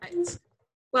Perfect.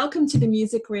 Welcome to the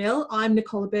Music Reel. I'm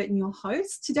Nicola Burton, your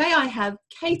host. Today I have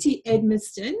Katie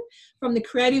Edmiston from the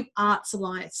Creative Arts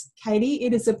Alliance. Katie,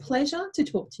 it is a pleasure to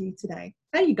talk to you today.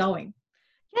 How are you going?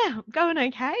 Yeah, going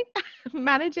okay.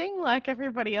 Managing like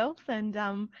everybody else, and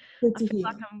Good I to feel hear.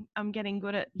 like I'm getting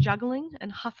good at juggling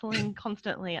and hustling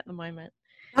constantly at the moment.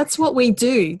 That's what we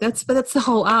do. That's the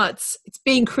whole arts. It's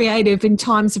being creative in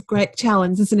times of great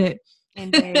challenge, isn't it?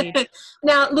 Indeed.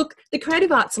 Now, look, the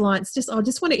Creative Arts Alliance, I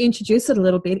just want to introduce it a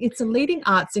little bit. It's a leading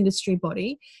arts industry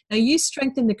body. Now, you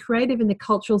strengthen the creative and the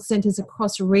cultural centres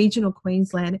across regional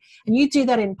Queensland, and you do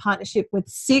that in partnership with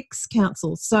 6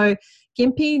 councils. So,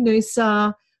 Gympie,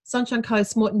 Noosa, Sunshine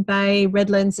Coast, Moreton Bay,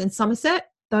 Redlands, and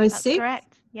Somerset, those That's 6.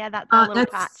 correct. Yeah, that's our little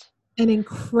That's patch. an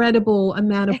incredible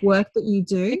amount of work that you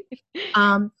do.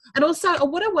 And also,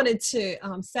 what I wanted to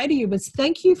say to you was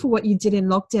thank you for what you did in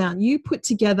lockdown. You put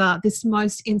together this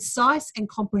most concise and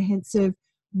comprehensive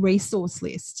resource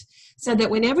list so that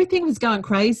when everything was going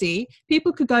crazy,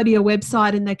 people could go to your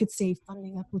website and they could see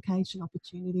funding application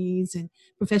opportunities and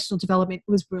professional development.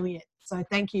 It was brilliant. So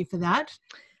thank you for that.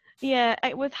 Yeah,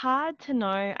 it was hard to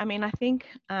know. I mean, I think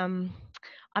I'm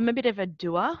a bit of a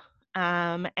doer.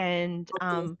 And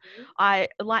I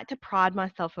like to pride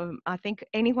myself on, I think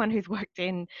anyone who's worked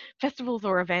in festivals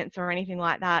or events or anything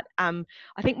like that,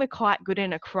 I think we're quite good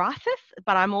in a crisis,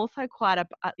 but I'm also quite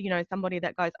somebody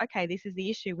that goes, okay, this is the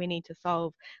issue we need to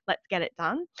solve. Let's get it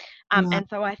done. Yeah. And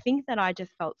so I think that I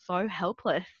just felt so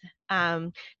helpless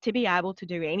to be able to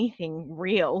do anything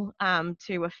real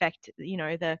to affect,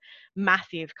 the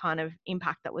massive kind of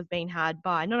impact that was being had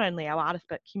by not only our artists,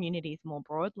 but communities more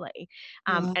broadly.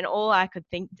 Yeah. And all I could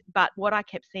think, but what I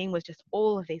kept seeing was just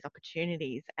all of these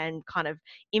opportunities and kind of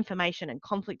information and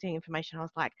conflicting information. I was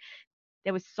like,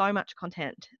 there was so much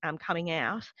content coming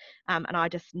out, and I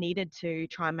just needed to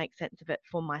try and make sense of it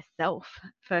for myself,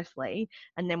 firstly,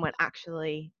 and then when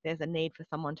actually there's a need for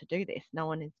someone to do this, no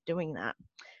one is doing that.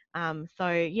 So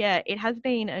yeah, it has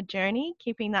been a journey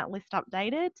keeping that list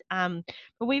updated.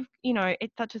 But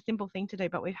it's such a simple thing to do,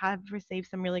 but we have received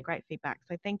some really great feedback.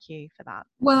 So thank you for that.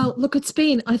 Well, look, it's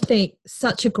been, I think,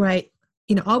 such a great,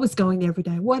 I was going there every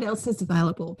day. What else is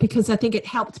available? Because I think it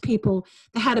helped people.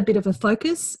 They had a bit of a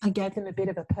focus. I gave them a bit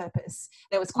of a purpose.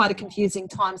 There was quite a confusing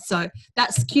time. So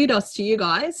that's kudos to you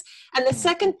guys. And the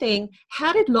second thing,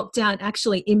 how did lockdown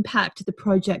actually impact the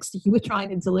projects that you were trying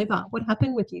to deliver? What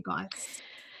happened with you guys?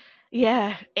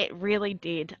 Yeah, it really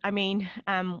did. I mean,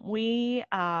 we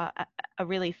are a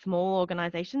really small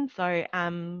organisation, so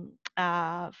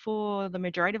for the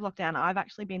majority of lockdown, I've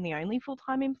actually been the only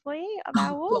full-time employee of Oh,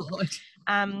 our org.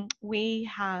 God. We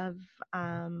have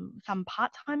some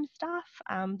part-time staff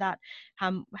that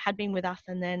had been with us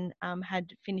and then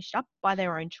had finished up by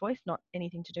their own choice, not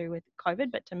anything to do with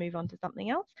COVID, but to move on to something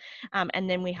else. And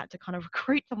then we had to kind of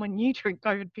recruit someone new during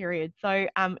COVID period. So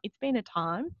it's been a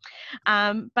time.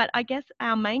 But I guess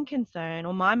our main concern,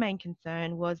 or my main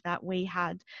concern, was that we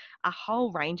had a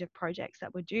whole range of projects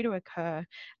that were due to occur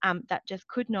that just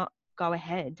could not go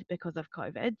ahead because of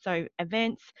COVID. So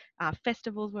events,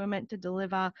 festivals were meant to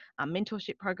deliver,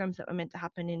 mentorship programs that were meant to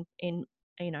happen in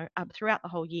throughout the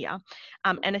whole year.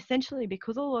 And essentially,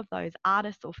 because all of those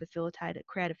artists or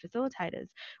creative facilitators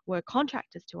were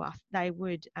contractors to us,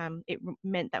 it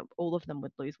meant that all of them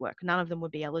would lose work. None of them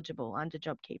would be eligible under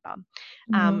JobKeeper.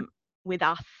 Mhm. With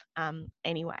us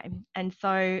anyway. And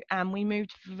so we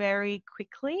moved very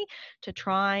quickly to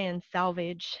try and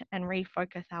salvage and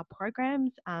refocus our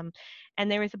programs. And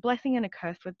there is a blessing and a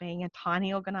curse with being a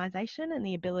tiny organisation and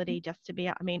the ability just to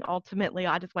be, ultimately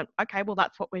I just went, okay, well,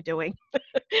 that's what we're doing.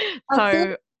 I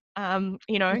think,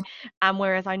 So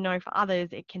whereas I know for others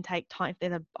it can take time. If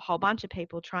there's a whole bunch of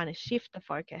people trying to shift the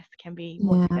focus, can be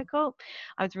more yeah. difficult.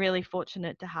 I was really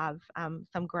fortunate to have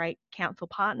some great council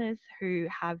partners who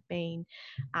have been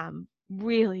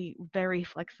really very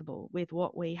flexible with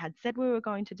what we had said we were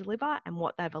going to deliver and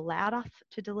what they've allowed us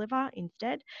to deliver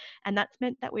instead. And that's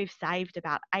meant that we've saved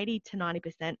about 80 to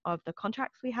 90% of the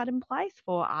contracts we had in place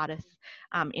for artists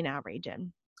in our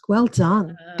region. Well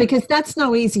done. Because that's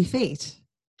no easy feat.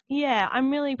 Yeah, I'm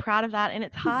really proud of that. And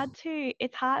it's hard.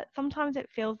 Sometimes it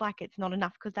feels like it's not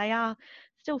enough because they are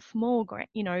still small,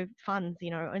 funds,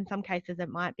 in some cases it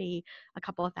might be a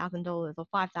couple of $1,000s or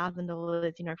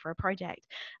 $5,000, for a project.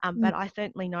 But I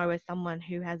certainly know as someone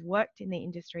who has worked in the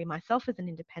industry myself as an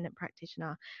independent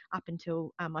practitioner up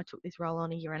until I took this role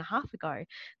on a year and a half ago,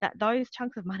 that those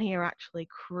chunks of money are actually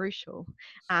crucial.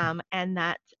 And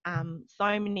that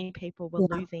so many people were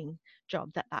Yeah. losing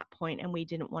jobs at that point, and we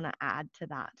didn't want to add to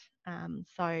that.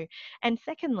 And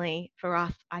secondly, for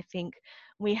us, I think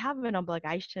we have an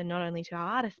obligation not only to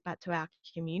our artists but to our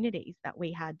communities that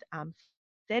we had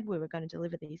said we were going to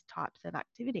deliver these types of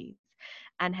activities,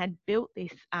 and had built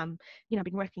this, been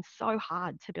working so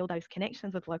hard to build those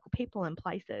connections with local people and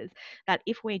places, that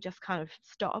if we just kind of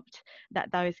stopped,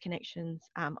 that those connections,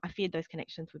 I feared those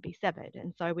connections would be severed.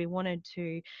 And so we wanted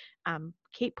to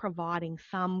keep providing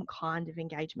some kind of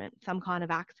engagement, some kind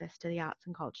of access to the arts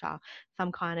and culture,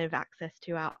 some kind of access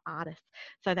to our artists,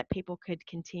 so that people could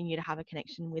continue to have a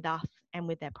connection with us and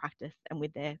with their practice and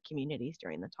with their communities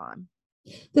during the time.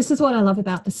 This is what I love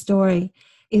about the story,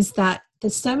 is that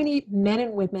there's so many men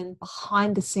and women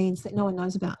behind the scenes that no one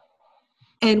knows about.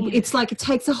 And it's like it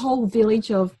takes a whole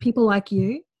village of people like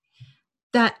you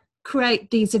that create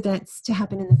these events to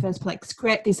happen in the first place,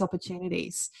 create these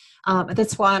opportunities.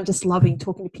 That's why I'm just loving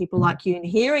talking to people like you and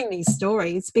hearing these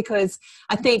stories, because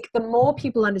I think the more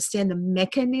people understand the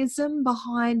mechanism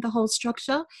behind the whole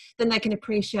structure, then they can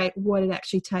appreciate what it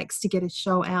actually takes to get a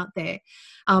show out there.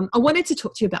 I wanted to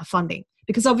talk to you about funding,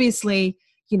 because obviously,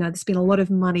 there's been a lot of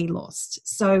money lost.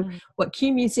 So what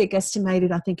Q Music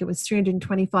estimated, I think it was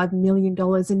 $325 million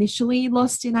initially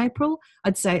lost in April.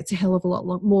 I'd say it's a hell of a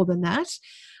lot more than that.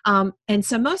 And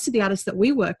so most of the artists that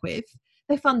we work with,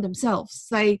 they fund themselves.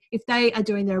 If they are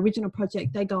doing their original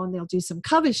project, they go and they'll do some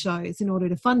cover shows in order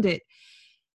to fund it.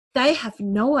 They have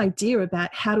no idea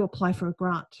about how to apply for a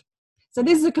grant. So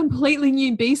this is a completely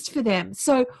new beast for them.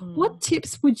 So what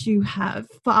tips would you have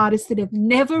for artists that have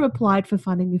never applied for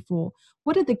funding before?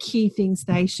 What are the key things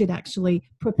they should actually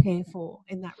prepare for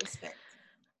in that respect?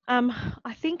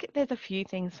 I think there's a few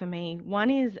things for me. One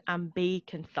is be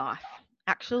concise.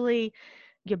 Actually,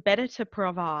 you're better to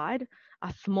provide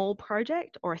a small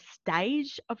project or a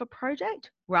stage of a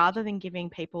project rather than giving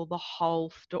people the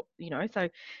whole story, So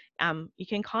you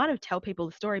can kind of tell people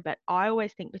the story, but I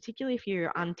always think, particularly if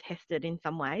you're untested in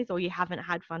some ways, or you haven't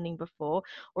had funding before,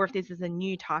 or if this is a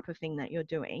new type of thing that you're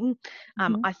doing,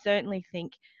 I certainly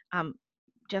think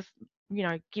just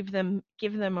give them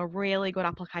a really good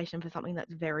application for something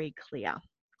that's very clear.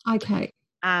 Okay.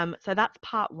 So that's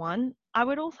part one. I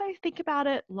would also think about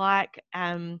it like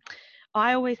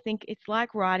I always think it's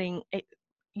like writing it.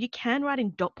 You can write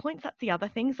in dot points. That's the other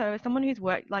thing. So as someone who's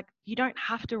worked, you don't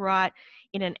have to write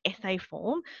in an essay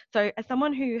form. So as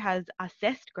someone who has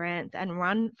assessed grants and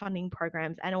run funding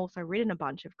programs and also written a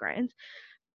bunch of grants,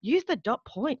 use the dot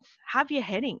points, have your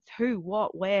headings, who,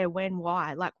 what, where, when,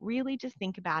 why, really just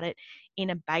think about it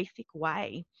in a basic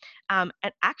way. And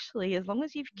actually, as long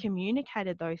as you've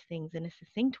communicated those things in a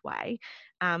succinct way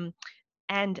and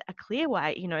a clear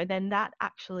way, then that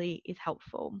actually is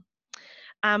helpful.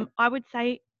 I would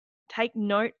say take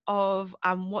note of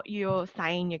what you're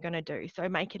saying you're going to do. So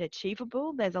make it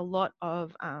achievable. There's a lot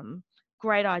of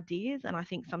great ideas, and I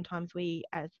think sometimes we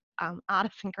as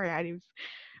artists and creatives,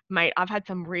 mate, I've had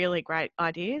some really great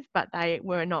ideas, but they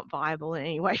were not viable in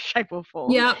any way, shape, or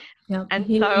form. Yeah. And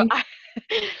so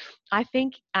I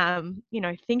think,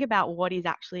 think about what is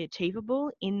actually achievable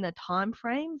in the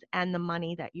timeframes and the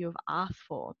money that you've asked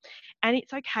for. And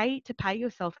it's okay to pay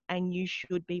yourself, and you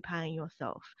should be paying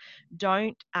yourself.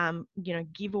 Don't,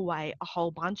 give away a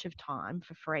whole bunch of time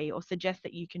for free or suggest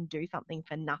that you can do something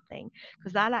for nothing,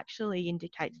 because that actually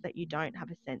indicates that you don't have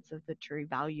a sense of the true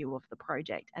value of the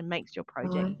project and makes your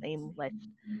project seem less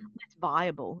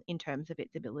viable in terms of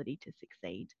its ability to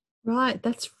succeed. Right,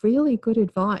 that's really good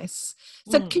advice.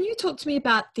 So can you talk to me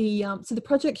about the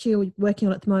project you're working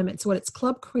on at the moment? So it's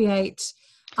Club Create,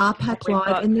 RPAC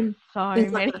Live, and then so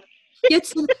there's many.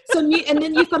 And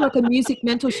then you've got like a music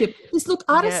mentorship. Just look,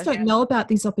 artists don't know about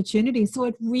these opportunities, so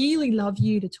I'd really love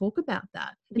you to talk about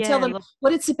that and tell them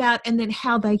what it's about and then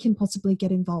how they can possibly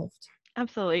get involved.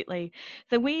 Absolutely.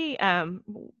 So we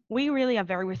really are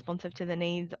very responsive to the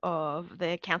needs of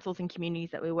the councils and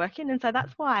communities that we work in, and so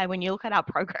that's why when you look at our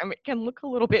program, it can look a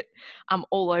little bit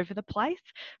all over the place.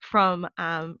 From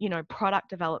product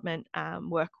development,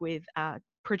 work with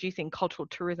producing cultural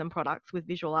tourism products with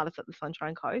visual artists at the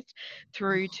Sunshine Coast,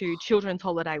 through to children's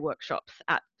holiday workshops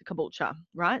at Caboolture,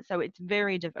 right? So it's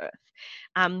very diverse.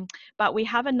 But we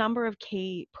have a number of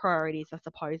key priorities, I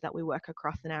suppose, that we work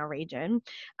across in our region.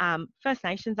 First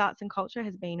Nations arts and culture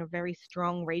has been a very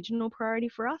strong regional priority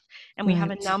for us, and we have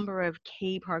a number of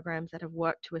key programs that have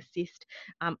worked to assist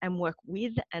and work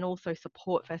with and also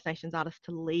support First Nations artists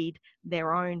to lead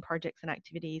their own projects and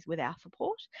activities with our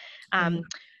support.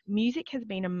 Music has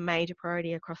been a major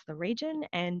priority across the region,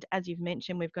 and as you've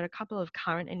mentioned, we've got a couple of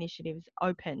current initiatives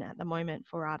open at the moment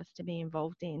for artists to be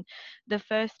involved in. The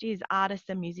first is artists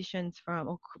and musicians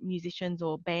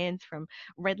or bands from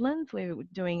Redlands. We're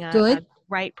doing a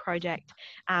great project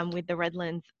with the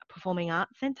Redlands Performing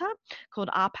Arts Centre called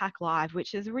RPAC Live,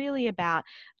 which is really about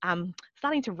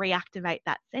starting to reactivate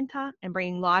that centre and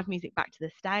bringing live music back to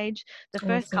the stage. The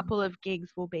first Awesome. couple of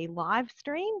gigs will be live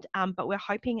streamed, but we're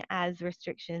hoping as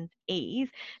restrictions ease,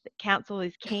 that council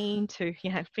is keen to,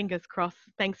 fingers crossed,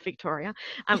 thanks Victoria,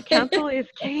 council is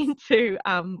keen to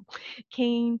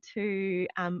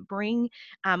bring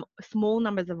small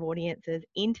numbers of audiences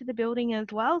into the building as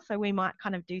well. So we might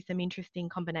kind of do some interesting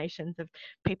combinations of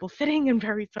people sitting in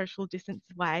very social distance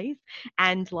ways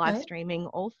and live Okay. streaming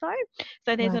also.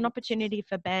 So there's an Right. opportunity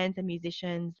for bands and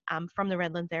musicians from the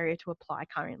Redlands area to apply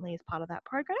currently as part of that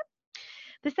program.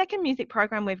 The second music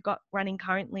program we've got running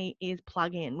currently is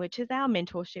Plug In, which is our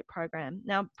mentorship program.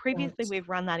 Now, previously Right. we've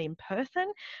run that in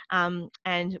person,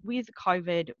 and with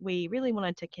COVID, we really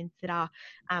wanted to consider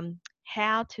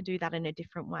how to do that in a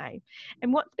different way.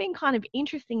 And what's been kind of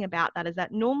interesting about that is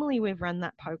that normally we've run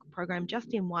that program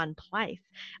just in one place.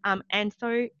 And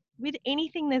so with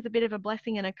anything, there's a bit of a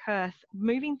blessing and a curse.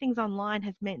 Moving things online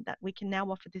has meant that we can now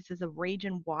offer this as a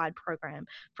region-wide program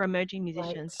for emerging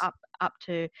musicians Right.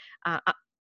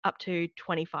 up to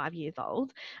 25 years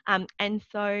old. And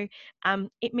so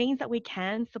it means that we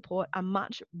can support a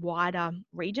much wider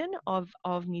region of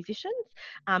musicians,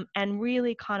 and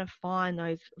really kind of find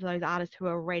those artists who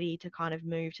are ready to kind of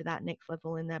move to that next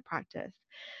level in their practice.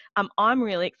 I'm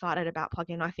really excited about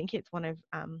Plugin. I think it's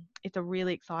a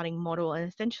really exciting model, and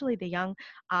essentially the young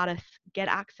artists get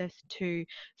access to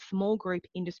small group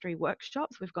industry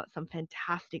workshops. We've got some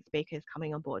fantastic speakers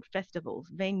coming on board, festivals,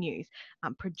 venues,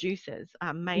 producers,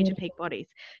 major peak Beautiful. bodies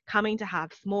coming to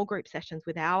have small group sessions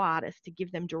with our artists to give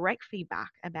them direct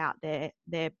feedback about their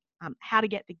how to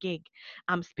get the gig,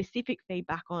 specific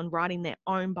feedback on writing their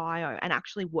own bio and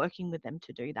actually working with them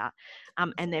to do that,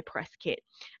 and their press kit.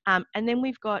 And then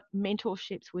we've got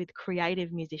mentorships with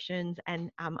creative musicians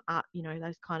and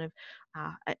those kind of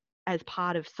as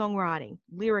part of songwriting,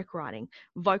 lyric writing,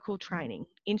 vocal training,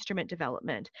 instrument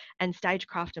development, and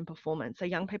stagecraft and performance. So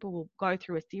young people will go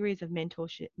through a series of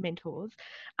mentors,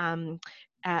 um,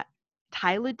 uh,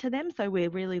 tailored to them. So we're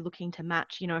really looking to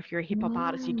match, if you're a hip hop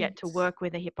artist, you get Right. to work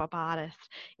with a hip hop artist.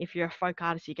 If you're a folk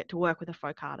artist, you get to work with a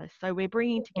folk artist. So we're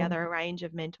bringing together a range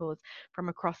of mentors from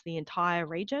across the entire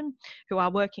region who are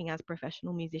working as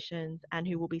professional musicians and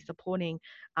who will be supporting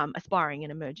aspiring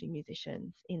and emerging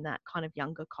musicians in that kind of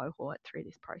younger cohort through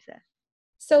this process.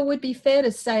 So it would be fair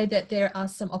to say that there are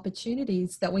some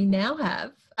opportunities that we now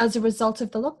have as a result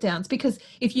of the lockdowns, because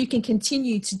if you can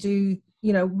continue to do,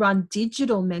 run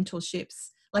digital mentorships,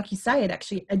 like you say, it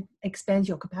actually expands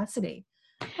your capacity.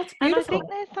 That's And I think beautiful.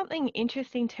 there's something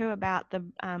interesting too about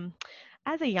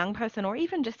as a young person or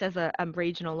even just as a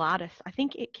regional artist, I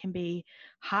think it can be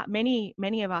hard. Many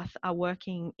of us are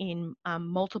working in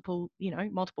multiple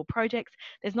projects.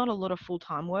 There's not a lot of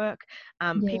full-time work.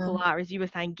 Yeah. People are, as you were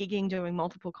saying, gigging, doing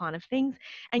multiple kind of things.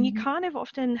 And you Mhm. kind of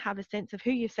often have a sense of who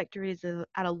your sector is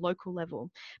at a local level.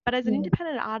 But as an Yeah.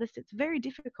 independent artist, it's very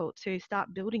difficult to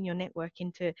start building your network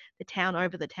into the town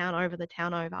over the town over the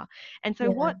town over. And so Yeah.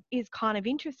 what is kind of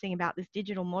interesting about this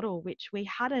digital model, which we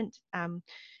hadn't,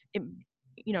 it,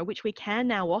 which we can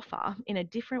now offer in a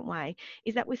different way,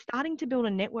 is that we're starting to build a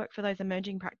network for those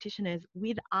emerging practitioners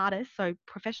with artists, so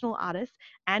professional artists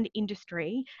and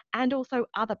industry, and also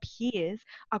other peers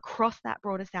across that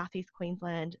broader Southeast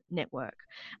Queensland network.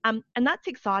 And that's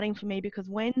exciting for me because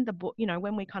when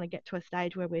we kind of get to a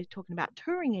stage where we're talking about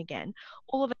touring again,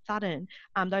 all of a sudden,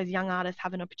 those young artists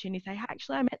have an opportunity to say, hey,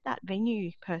 actually, I met that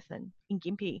venue person in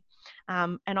Gympie.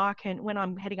 And I can, when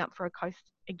I'm heading up for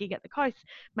a gig at the coast,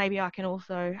 maybe I can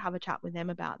also have a chat with them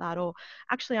about that. Or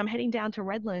actually, I'm heading down to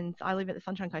Redlands. I live at the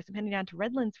Sunshine Coast. I'm heading down to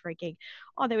Redlands for a gig.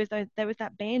 Oh, there was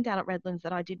that band down at Redlands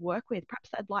that I did work with. Perhaps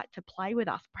they'd like to play with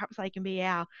us. Perhaps they can be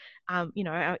our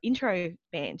intro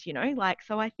band.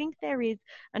 So I think there is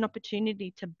an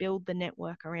opportunity to build the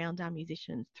network around our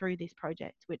musicians through this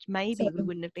project, which So, maybe we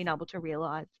wouldn't have been able to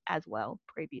realise as well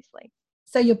previously.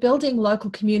 so you're building local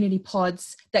community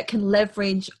pods that can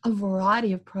leverage a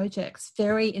variety of projects.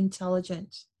 Very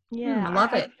intelligent. Yeah, I I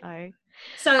love hope it. so.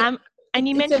 So Um, and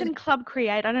you it's a mentioned Club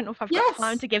Create. I don't know if I've got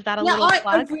time yes. to give that a Yeah, little I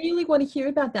plug. really want to hear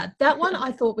about that. That one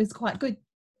I thought was quite good.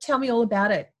 Tell me all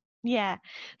about it. Yeah.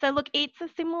 So look, it's a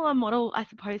similar model, I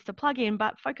suppose, to plug in,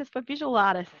 but focused for visual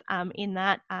artists in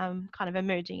that kind of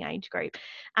emerging age group.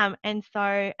 And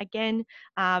so again,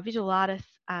 visual artists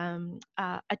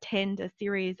attend a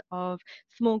series of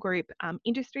small group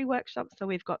industry workshops. So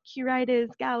we've got curators,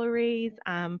 galleries,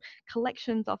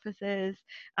 collections officers,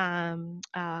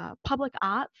 public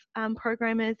arts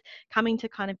programmers coming to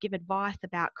kind of give advice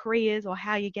about careers or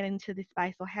how you get into this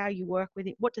space or how you work with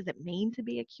it. What does it mean to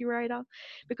be a curator?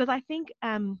 Because I think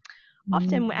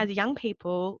often Mm. as young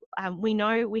people, we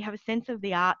know we have a sense of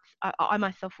the arts. I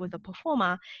myself was a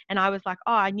performer, and I was like,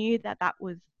 oh, I knew that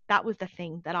was the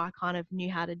thing that I kind of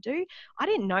knew how to do. I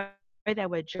didn't know there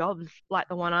were jobs like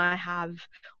the one I have,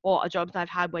 or jobs I've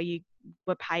had where you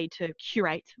were paid to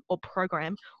curate or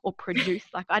program or produce.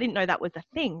 Like, I didn't know that was a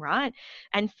thing, right?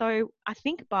 And so I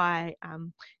think by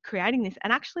creating this,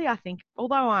 and actually I think,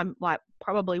 although I'm like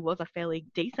probably was a fairly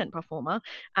decent performer,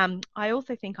 I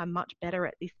also think I'm much better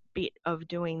at this bit of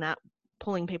doing that,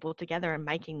 pulling people together and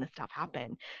making the stuff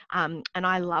happen. And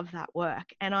I love that work.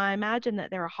 And I imagine that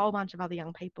there are a whole bunch of other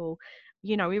young people,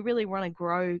 we really want to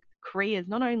grow careers,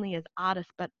 not only as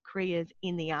artists, but careers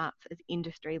in the arts as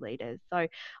industry leaders. So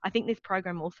I think this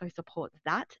program also supports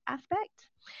that aspect.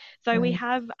 So we Right.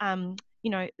 have,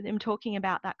 them talking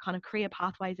about that kind of career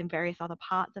pathways in various other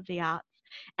parts of the arts.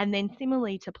 And then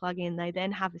similarly to Plug In, they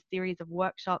then have a series of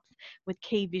workshops with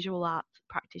key visual arts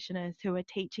practitioners who are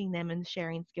teaching them and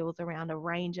sharing skills around a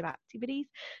range of activities.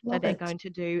 So Love they're it. going to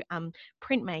do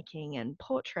printmaking and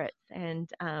portraits and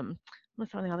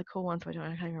what's some of the other cool ones? I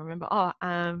can't even remember.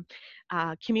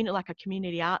 Community, like a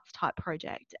community arts type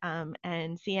project, and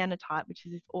cyanotype, which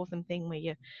is this awesome thing where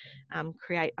you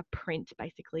create a print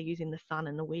basically using the sun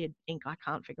and the weird ink. I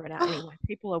can't figure it out. Anyway,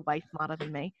 people are way smarter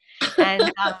than me.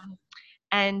 And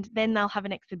and then they'll have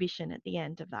an exhibition at the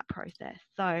end of that process.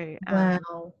 So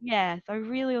Wow. yeah, so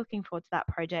really looking forward to that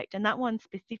project. And that one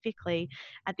specifically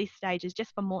at this stage is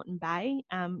just for Moreton Bay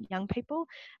young people,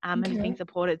 and is being Okay.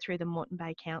 supported through the Moreton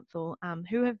Bay Council,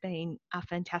 who have been a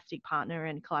fantastic partner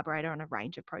and collaborator on a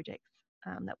range of projects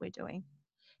that we're doing.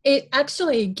 It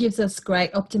actually gives us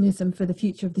great optimism for the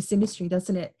future of this industry,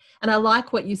 doesn't it? And I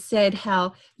like what you said,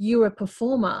 how you're a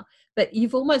performer, but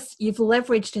you've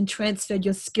leveraged and transferred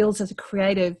your skills as a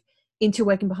creative into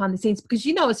working behind the scenes, because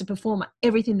as a performer,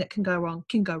 everything that can go wrong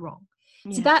can go wrong. So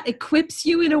Yes. that equips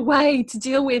you in a way to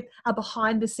deal with a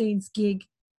behind the scenes gig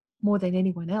more than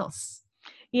anyone else.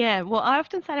 Yeah, well, I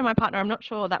often say to my partner, I'm not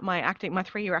sure that my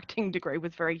 3-year acting degree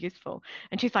was very useful.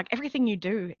 And she's like, everything you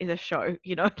do is a show,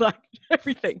 like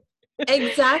everything.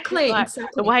 Exactly, Like the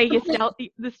exactly. way you tell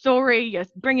the story, you're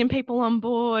bringing people on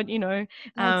board,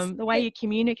 That's the way it. you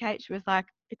communicate. She was like,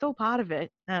 it's all part of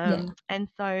it. Yeah. And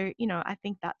so, I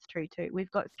think that's true too. We've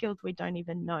got skills we don't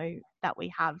even know that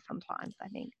we have sometimes, I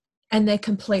think. And they're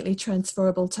completely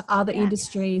transferable to other Yeah.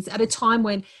 industries at a time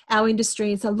when our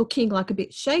industries are looking like a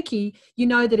bit shaky. You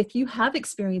know that if you have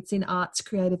experience in arts,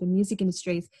 creative and music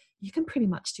industries, you can pretty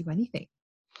much do anything.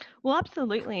 Well,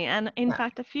 absolutely. And in Yeah.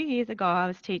 fact, a few years ago, I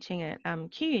was teaching at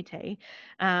QUT,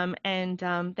 and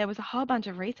there was a whole bunch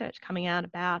of research coming out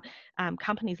about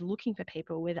companies looking for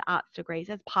people with arts degrees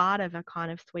as part of a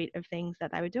kind of suite of things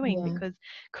that they were doing, Yeah. because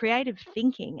creative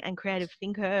thinking and creative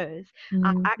thinkers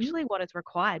are Mhm. actually what is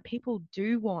required. People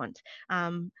do want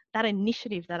that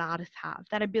initiative that artists have,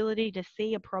 that ability to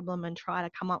see a problem and try to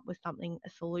come up with something, a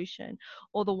solution,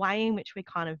 or the way in which we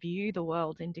kind of view the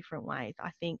world in different ways,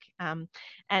 I think.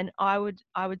 And I would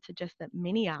suggest that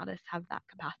many artists have that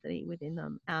capacity within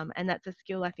them, and that's a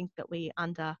skill I think that we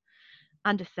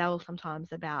undersell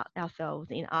sometimes about ourselves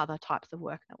in other types of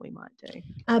work that we might do.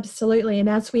 Absolutely. And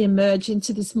as we emerge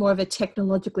into this more of a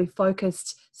technologically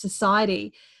focused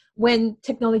society, when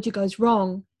technology goes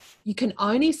wrong, you can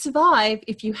only survive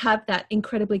if you have that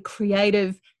incredibly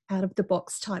creative, out of the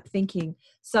box type thinking.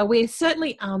 So we're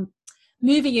certainly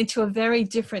moving into a very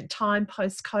different time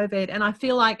post COVID. And I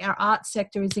feel like our art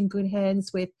sector is in good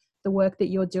hands with the work that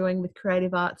you're doing with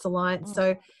Creative Arts Alliance. Oh,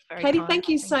 So, very Katie, kind. thank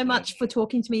you Thank so you. much for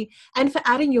talking to me and for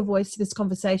adding your voice to this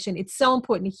conversation. It's so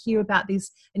important to hear about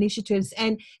these initiatives.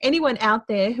 And anyone out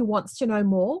there who wants to know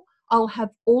more, I'll have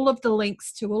all of the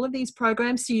links to all of these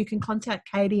programs so you can contact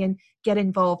Katie and get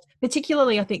involved.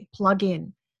 Particularly, I think, Plug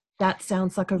In. That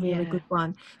sounds like a really Yeah, good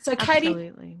one. So, Katie,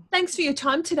 absolutely. thanks for your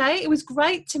time today. It was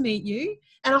great to meet you,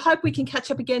 and I hope we can catch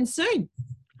up again soon.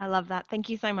 I love that. Thank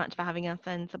you so much for having us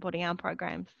and supporting our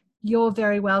programs. You're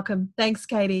very welcome. Thanks,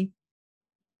 Katie.